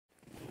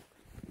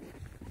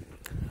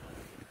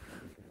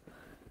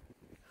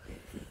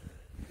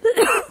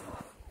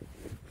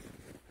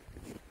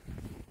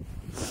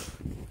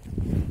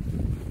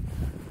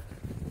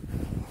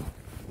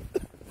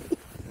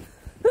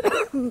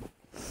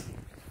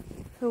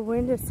The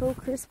wind is so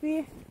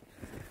crispy,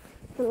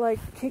 it like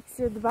kicks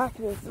you in the back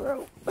of the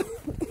throat.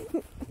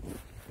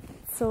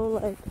 So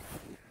like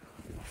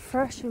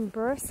fresh and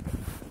brisk.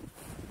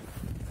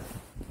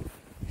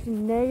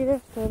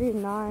 Negative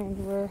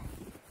 39 where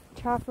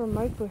Trapper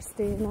Mike was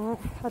staying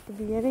at the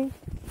beginning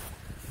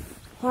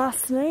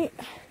last night.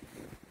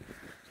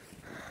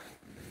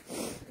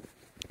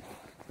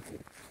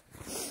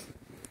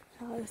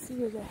 Let's see,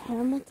 the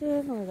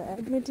Hamilton or the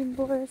Edmonton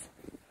boys.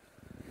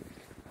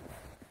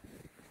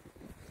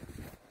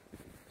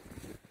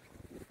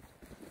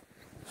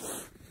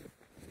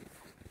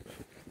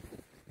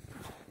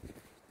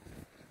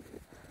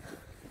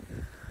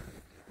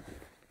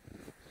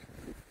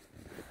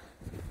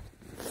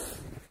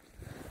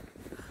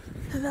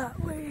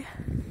 That way.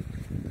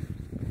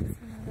 There's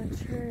another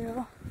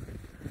trail.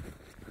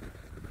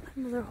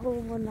 Another whole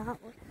one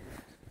that way.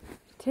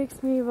 It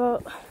takes me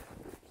about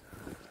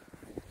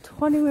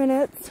 20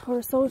 minutes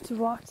or so to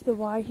walk to the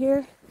Y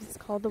here. It's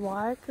called the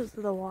Y because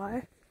of the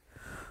Y.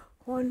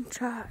 One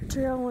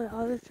trail, one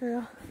other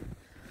trail.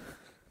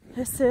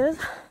 This is.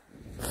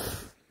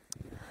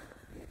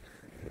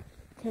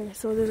 Okay,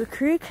 so there's a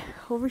creek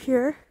over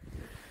here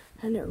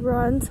and it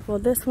runs. Well,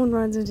 this one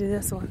runs into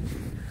this one.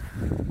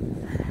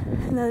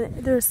 And then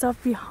there's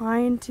stuff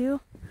behind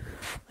too,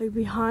 like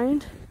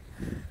behind.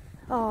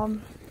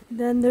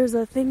 Then there's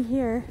a thing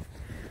here,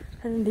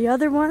 and the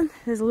other one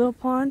is a little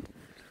pond,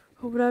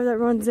 or whatever that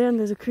runs in.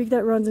 There's a creek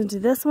that runs into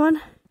this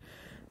one,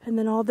 and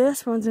then all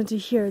this runs into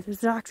here.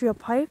 There's actually a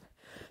pipe.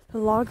 The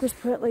loggers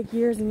put like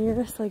years and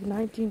years, like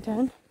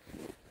 1910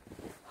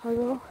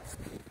 ago,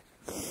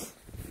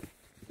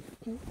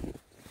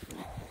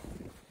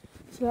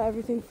 so that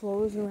everything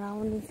flows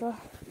around and stuff,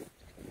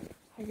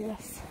 I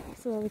guess,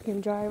 so that we can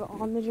drive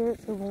on the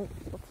dirt so it won't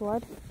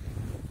flood.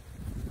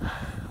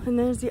 And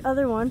there's the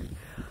other one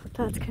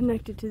that's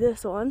connected to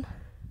this one,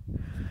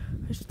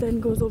 which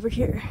then goes over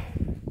here.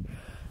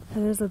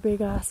 And there's a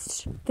big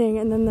ass thing,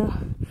 and then the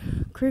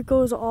creek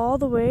goes all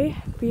the way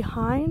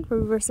behind where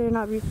we were staying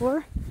at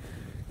before.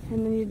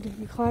 And then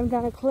you climb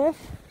down a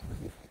cliff,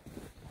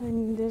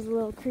 and there's a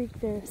little creek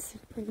there. It's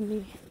pretty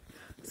neat.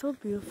 So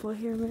beautiful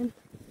here, man.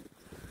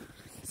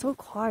 So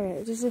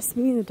quiet. It's just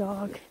me and the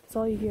dog. That's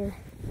all you hear.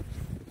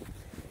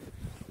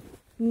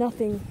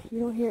 Nothing. You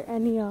don't hear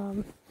any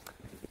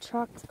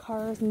trucks,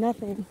 cars,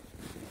 nothing.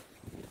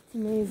 It's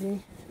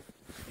amazing.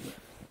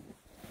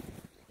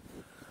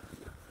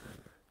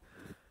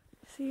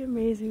 See,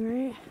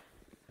 amazing, right?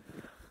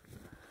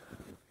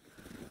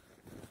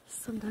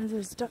 Sometimes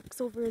there's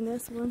ducks over in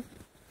this one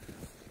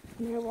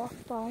when I walk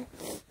by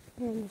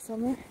here in the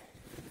summer.